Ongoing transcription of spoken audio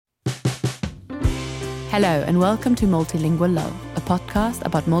Hello and welcome to Multilingual Love, a podcast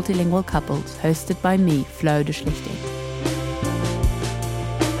about multilingual couples hosted by me, Flo de Schlichting.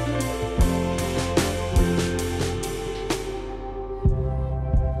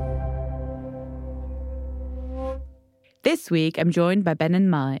 This week I'm joined by Ben and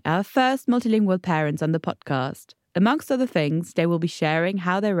Mai, our first multilingual parents on the podcast. Amongst other things, they will be sharing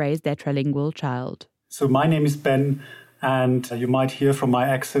how they raised their trilingual child. So my name is Ben, and you might hear from my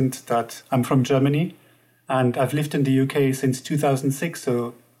accent that I'm from Germany. And I've lived in the UK since 2006,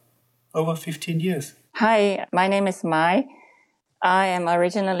 so over 15 years. Hi, my name is Mai. I am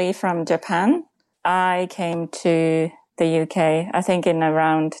originally from Japan. I came to the UK, I think in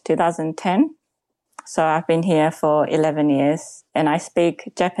around 2010. So I've been here for 11 years and I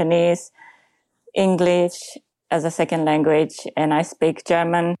speak Japanese, English as a second language, and I speak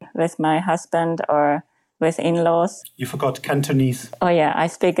German with my husband or with in-laws. You forgot Cantonese. Oh yeah, I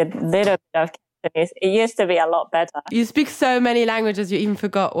speak a little bit of Cantonese. It used to be a lot better. You speak so many languages, you even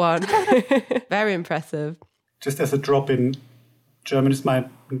forgot one. Very impressive. Just as a drop in, German is my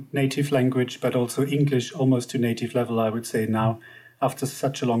native language, but also English almost to native level, I would say now, after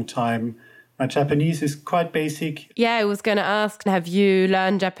such a long time. My Japanese is quite basic. Yeah, I was going to ask, have you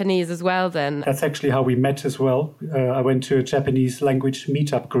learned Japanese as well then? That's actually how we met as well. I went to a Japanese language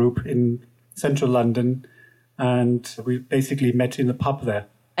meetup group in central London, and we basically met in a pub there.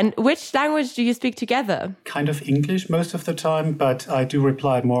 And which language do you speak together? Kind of English most of the time, but I do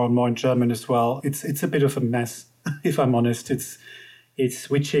reply more and more in German as well. It's a bit of a mess, if I'm honest. It's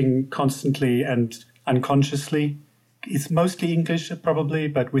switching constantly and unconsciously. It's mostly English probably,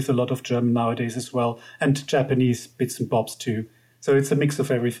 but with a lot of German nowadays as well, and Japanese bits and bobs too. So it's a mix of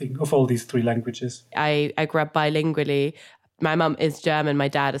everything, of all these three languages. I grew up bilingually. My mum is German, my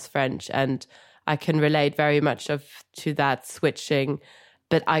dad is French, and I can relate very much to that switching.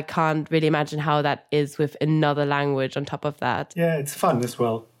 But I can't really imagine how that is with another language on top of that. Yeah, it's fun as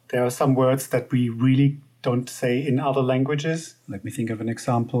well. There are some words that we really don't say in other languages. Let me think of an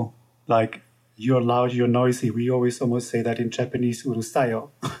example. Like, you're loud, you're noisy. We always almost say that in Japanese,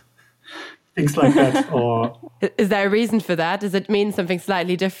 urusayo. Things like that. Or is there a reason for that? Does it mean something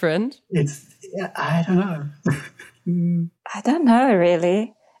slightly different? I don't know. I don't know,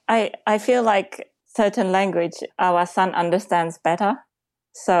 really. I feel like certain language, our son understands better.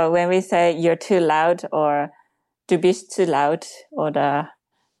 So when we say you're too loud or du bist too loud or the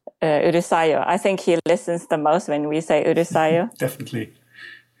urusayo, I think he listens the most when we say urusayo. Definitely.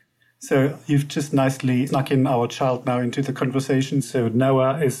 So you've just nicely snuck in our child now into the conversation. So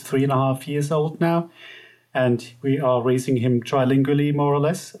Noah is 3.5 years old now, and we are raising him trilingually, more or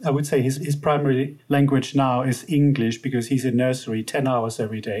less. I would say his primary language now is English because he's in nursery 10 hours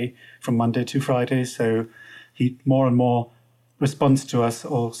every day from Monday to Friday. So he more and more responds to us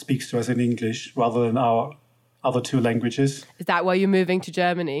or speaks to us in English rather than our other two languages. Is that why you're moving to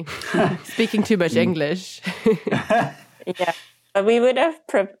Germany? Speaking too much English? Yeah. But we would have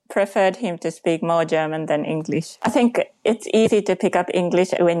preferred him to speak more German than English. I think it's easy to pick up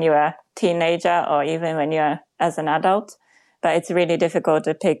English when you're a teenager or even when you're as an adult. But it's really difficult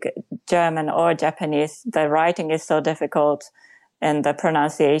to pick German or Japanese. The writing is so difficult and the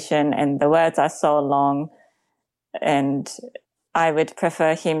pronunciation and the words are so long. And I would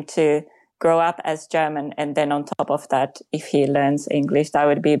prefer him to grow up as German, and then on top of that, if he learns English, that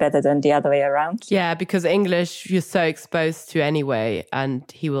would be better than the other way around. Yeah, because English you're so exposed to anyway, and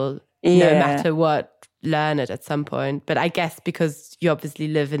he will, no matter what, learn it at some point. But I guess because you obviously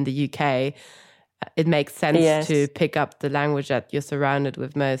live in the UK, it makes sense to pick up the language that you're surrounded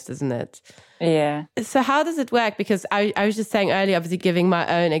with most, isn't it? Yeah. So how does it work? Because I was just saying earlier, obviously giving my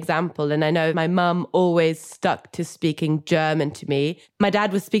own example, and I know my mum always stuck to speaking German to me. My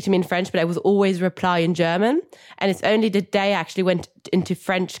dad would speak to me in French, but I was always reply in German. And it's only the day I actually went into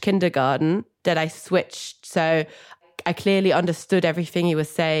French kindergarten that I switched. So I clearly understood everything he was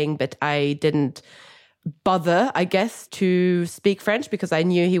saying, but I didn't bother, I guess, to speak French because I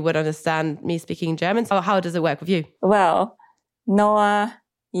knew he would understand me speaking German. So how does it work with you? Well, Noah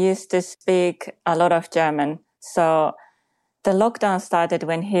used to speak a lot of German. So the lockdown started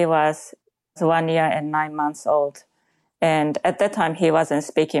when he was 1 year and 9 months old. And at that time, he wasn't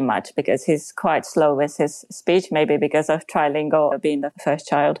speaking much because he's quite slow with his speech, maybe because of trilingual being the first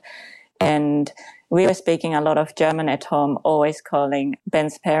child. And we were speaking a lot of German at home, always calling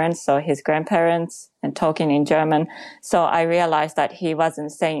Ben's parents, so his grandparents, and talking in German. So I realized that he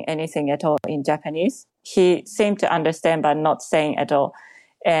wasn't saying anything at all in Japanese. He seemed to understand, but not saying at all.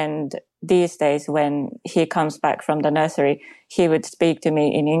 And these days, when he comes back from the nursery, he would speak to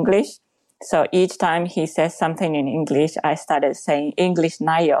me in English. So each time he says something in English, I started saying English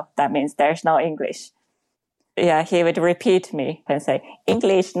nayo. That means there's no English. yeah, he would repeat me and say,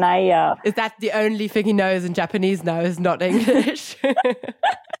 English, naya. Is that the only thing he knows in Japanese now is not English?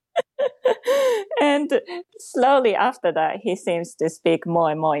 And slowly after that, he seems to speak more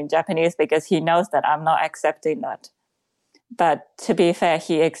and more in Japanese because he knows that I'm not accepting that. But to be fair,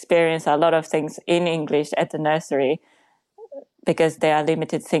 he experienced a lot of things in English at the nursery because there are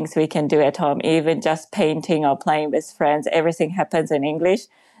limited things we can do at home. Even just painting or playing with friends, everything happens in English.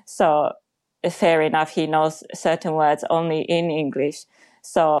 So fair enough, he knows certain words only in English.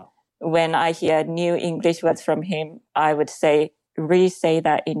 So when I hear new English words from him, I would say, re-say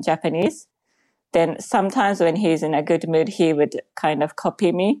that in Japanese. Then sometimes when he's in a good mood, he would kind of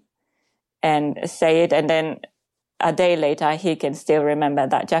copy me and say it. And then a day later, he can still remember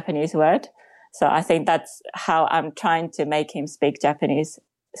that Japanese word. So I think that's how I'm trying to make him speak Japanese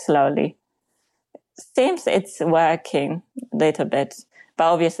slowly. Seems it's working a little bit.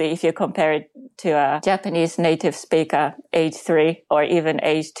 But obviously, if you compare it to a Japanese native speaker, age 3 or even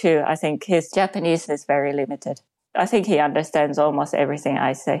age 2, I think his Japanese is very limited. I think he understands almost everything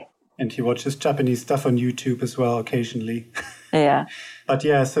I say. And he watches Japanese stuff on YouTube as well occasionally. Yeah. But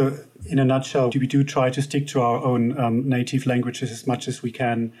yeah, so in a nutshell, we do try to stick to our own native languages as much as we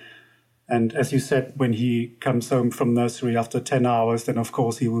can. And as you said, when he comes home from nursery after 10 hours, then of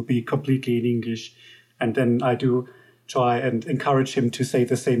course he will be completely in English. And then I do try and encourage him to say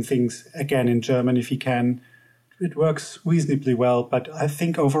the same things again in German if he can. It works reasonably well, but I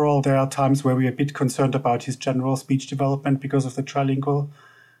think overall there are times where we're a bit concerned about his general speech development because of the trilingual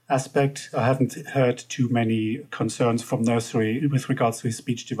aspect. I haven't heard too many concerns from nursery with regards to his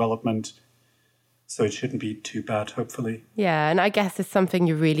speech development. So it shouldn't be too bad, hopefully. Yeah, and I guess it's something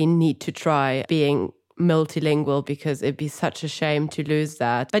you really need to try, being multilingual, because it'd be such a shame to lose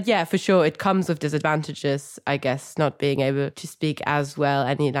that. But yeah, for sure, it comes with disadvantages, I guess, not being able to speak as well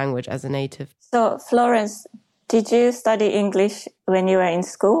any language as a native. So, Florence, did you study English when you were in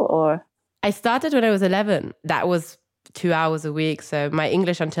school, or? I started when I was 11. That was 2 hours a week. So my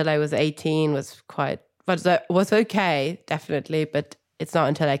English until I was 18 was okay, definitely. But it's not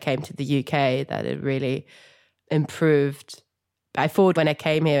until I came to the UK that it really improved. I thought when I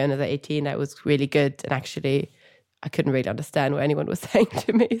came here and I was 18, that was really good. And actually, I couldn't really understand what anyone was saying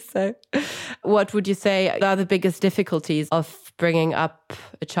to me. So what would you say are the biggest difficulties of bringing up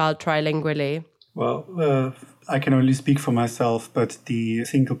a child trilingually? Well, I can only speak for myself, but the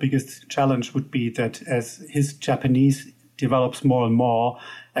single biggest challenge would be that as his Japanese develops more and more,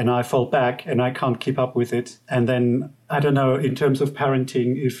 and I fall back and I can't keep up with it. And then, I don't know, in terms of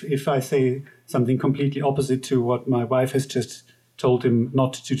parenting, if I say something completely opposite to what my wife has just told him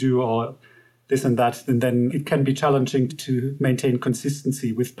not to do or this and that, and then it can be challenging to maintain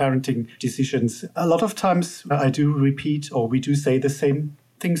consistency with parenting decisions. A lot of times I do repeat, or we do say the same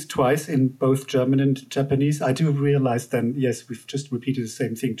things twice in both German and Japanese. I do realize then, yes, we've just repeated the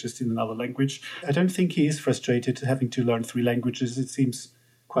same thing, just in another language. I don't think he is frustrated having to learn 3 languages. It seems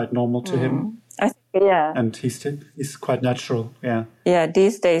quite normal to him. I think, yeah. And he's quite natural, yeah. Yeah,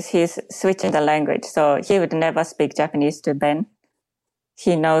 these days he's switching the language. So he would never speak Japanese to Ben.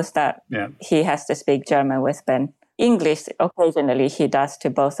 He knows that he has to speak German with Ben. English, occasionally he does to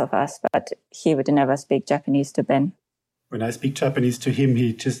both of us, but he would never speak Japanese to Ben. When I speak Japanese to him,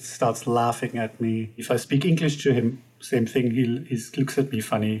 he just starts laughing at me. If I speak English to him, same thing, he looks at me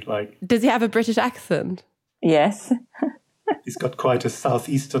funny. Like, does he have a British accent? Yes. He's got quite a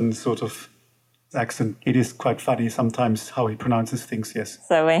southeastern sort of accent. It is quite funny sometimes how he pronounces things, yes.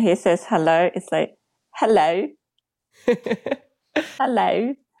 So when he says hello, it's like, hello.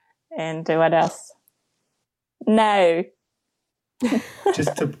 Hello. And what else? No.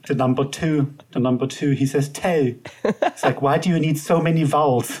 Just the number 2. The number 2, he says toe. It's like, why do you need so many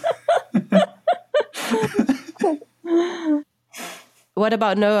vowels? What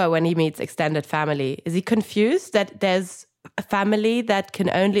about Noah when he meets extended family? Is he confused that there's a family that can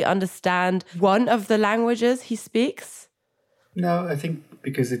only understand one of the languages he speaks? No, I think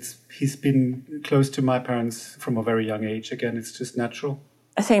because he's been close to my parents from a very young age. Again, it's just natural.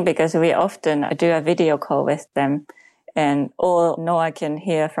 I think because we often do a video call with them, and all Noah can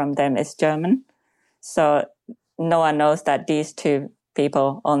hear from them is German. So Noah knows that these 2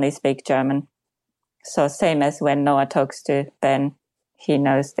 people only speak German. So same as when Noah talks to Ben, he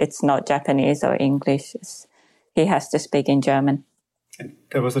knows it's not Japanese or English. He has to speak in German. And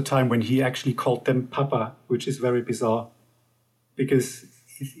there was a time when he actually called them Papa, which is very bizarre. Because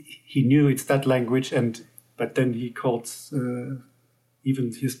he knew it's that language, but then he calls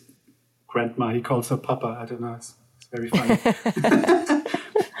even his grandma, he calls her Papa. I don't know, it's very funny.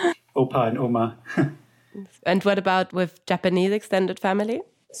 Opa and Oma. And what about with Japanese extended family?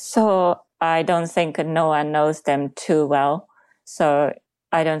 So I don't think Noah knows them too well. So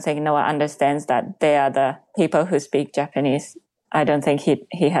I don't think Noah understands that they are the people who speak Japanese. I don't think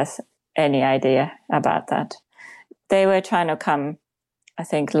he has any idea about that. They were trying to come, I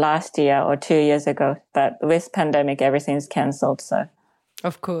think, last year or 2 years ago, but with pandemic, everything's cancelled. So,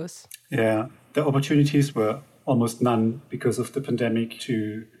 of course, yeah, the opportunities were almost none because of the pandemic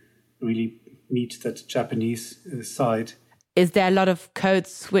to really meet that Japanese side. Is there a lot of code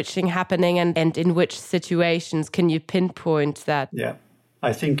switching happening, and in which situations can you pinpoint that? Yeah,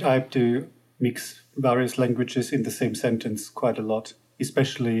 I think I have to mix various languages in the same sentence quite a lot,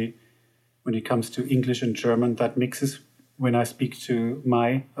 especially when it comes to English and German. That mixes when I speak to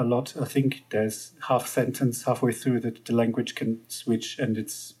Mai a lot. I think there's half sentence halfway through that the language can switch and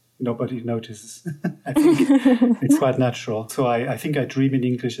nobody notices. I think it's quite natural. So I think I dream in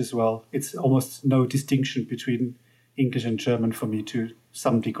English as well. It's almost no distinction between English and German for me to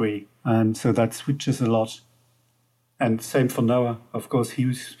some degree. And so that switches a lot. And same for Noah. Of course,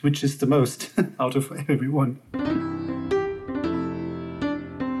 he switches the most out of everyone.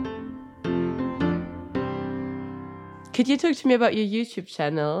 Could you talk to me about your YouTube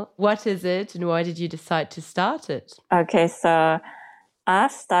channel? What is it and why did you decide to start it? Okay, so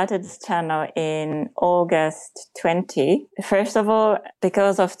I've started this channel in August 20. First of all,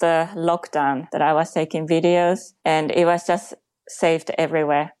 because of the lockdown that I was taking videos and it was just saved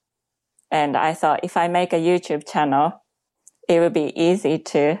everywhere. And I thought if I make a YouTube channel, it would be easy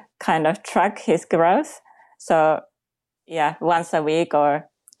to kind of track his growth. So yeah, once a week or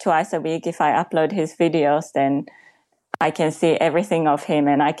twice a week, if I upload his videos, then I can see everything of him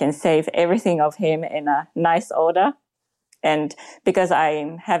and I can save everything of him in a nice order. And because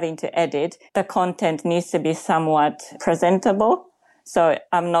I'm having to edit, the content needs to be somewhat presentable. So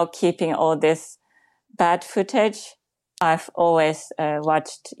I'm not keeping all this bad footage. I've always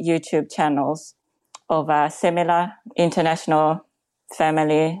watched YouTube channels of a similar international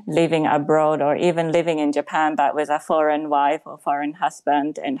family living abroad or even living in Japan, but with a foreign wife or foreign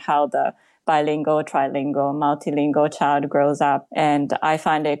husband, and how the bilingual, trilingual, multilingual child grows up. And I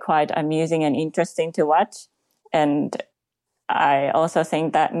find it quite amusing and interesting to watch. And I also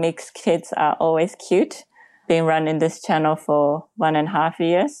think that mixed kids are always cute. Been running this channel for 1.5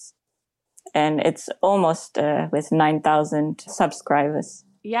 years. And it's almost with 9,000 subscribers.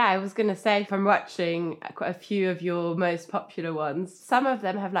 Yeah, I was going to say, from watching quite a few of your most popular ones, some of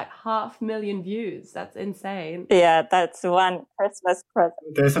them have like 500,000 views. That's insane. Yeah, that's one Christmas present.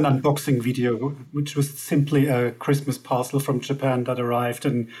 There's an unboxing video, which was simply a Christmas parcel from Japan that arrived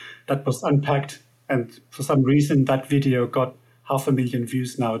and that was unpacked. And for some reason, that video got 500,000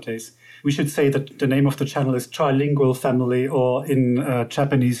 views nowadays. We should say that the name of the channel is Trilingual Family, or in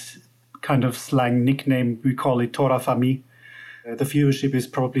Japanese kind of slang nickname, we call it Torafami. The viewership is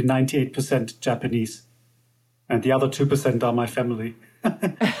probably 98% Japanese, and the other 2% are my family.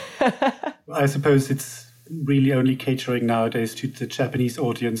 I suppose it's really only catering nowadays to the Japanese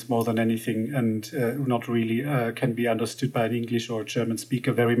audience more than anything, and not really can be understood by an English or German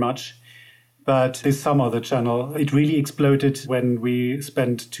speaker very much. But this summer, the channel, it really exploded when we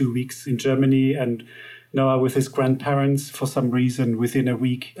spent 2 weeks in Germany, and Noah with his grandparents for some reason within a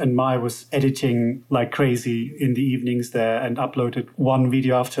week. And Mai was editing like crazy in the evenings there and uploaded one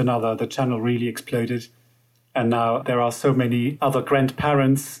video after another. The channel really exploded. And now there are so many other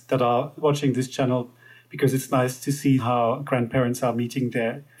grandparents that are watching this channel, because it's nice to see how grandparents are meeting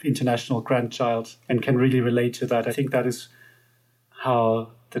their international grandchild and can really relate to that. I think that is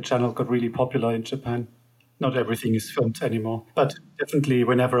how the channel got really popular in Japan. Not everything is filmed anymore, but definitely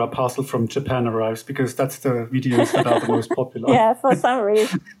whenever a parcel from Japan arrives, because that's the videos that are the most popular. Yeah, for some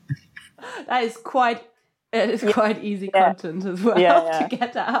reason. That is quite easy content as well to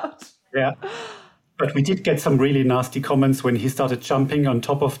get out. Yeah. But we did get some really nasty comments when he started jumping on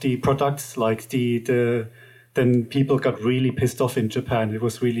top of the products, like then people got really pissed off in Japan. It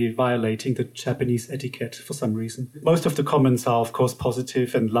was really violating the Japanese etiquette for some reason. Most of the comments are, of course,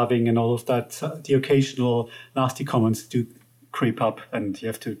 positive and loving and all of that. The occasional nasty comments do creep up, and you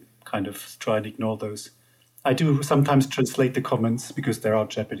have to kind of try and ignore those. I do sometimes translate the comments because they are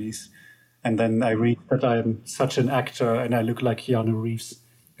Japanese. And then I read that I am such an actor and I look like Keanu Reeves,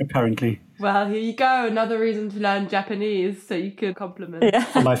 apparently. Well, here you go. Another reason to learn Japanese so you could compliment. Yeah.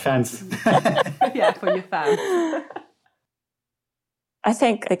 For my fans. Yeah, for your fans. I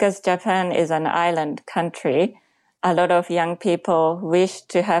think because Japan is an island country, a lot of young people wish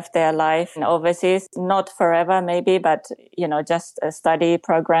to have their life overseas, not forever maybe, but, just a study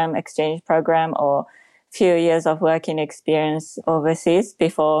program, exchange program, or few years of working experience overseas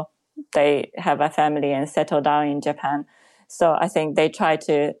before they have a family and settle down in Japan. So I think they try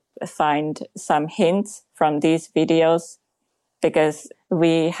to find some hints from these videos, because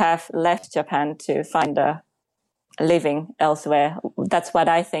we have left Japan to find a living elsewhere. That's what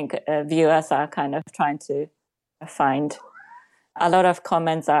I think viewers are kind of trying to find. A lot of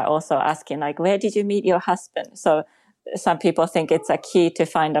comments are also asking, like, where did you meet your husband? So some people think it's a key to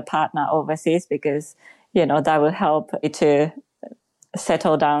find a partner overseas, because, that will help you to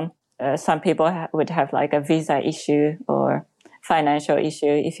settle down. Some people would have like a visa issue or financial issue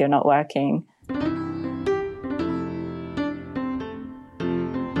if you're not working.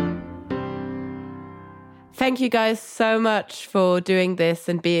 Thank you guys so much for doing this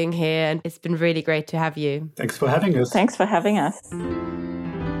and being here. And it's been really great to have you. Thanks for having us. Thanks for having us.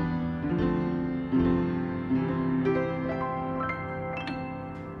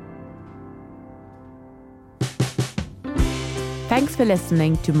 Thanks for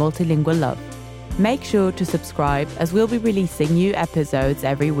listening to Multilingual Love. Make sure to subscribe, as we'll be releasing new episodes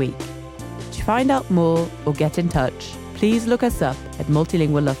every week. To find out more or get in touch, please look us up at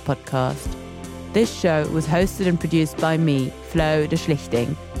Multilingual Love Podcast. This show was hosted and produced by me, Flo de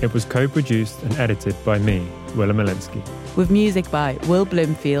Schlichting. It was co-produced and edited by me, Willem Olensky. With music by Will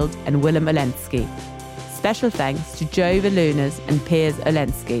Bloomfield and Willem Olensky. Special thanks to Joe Valunas and Piers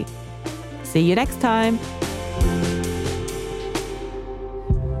Olensky. See you next time.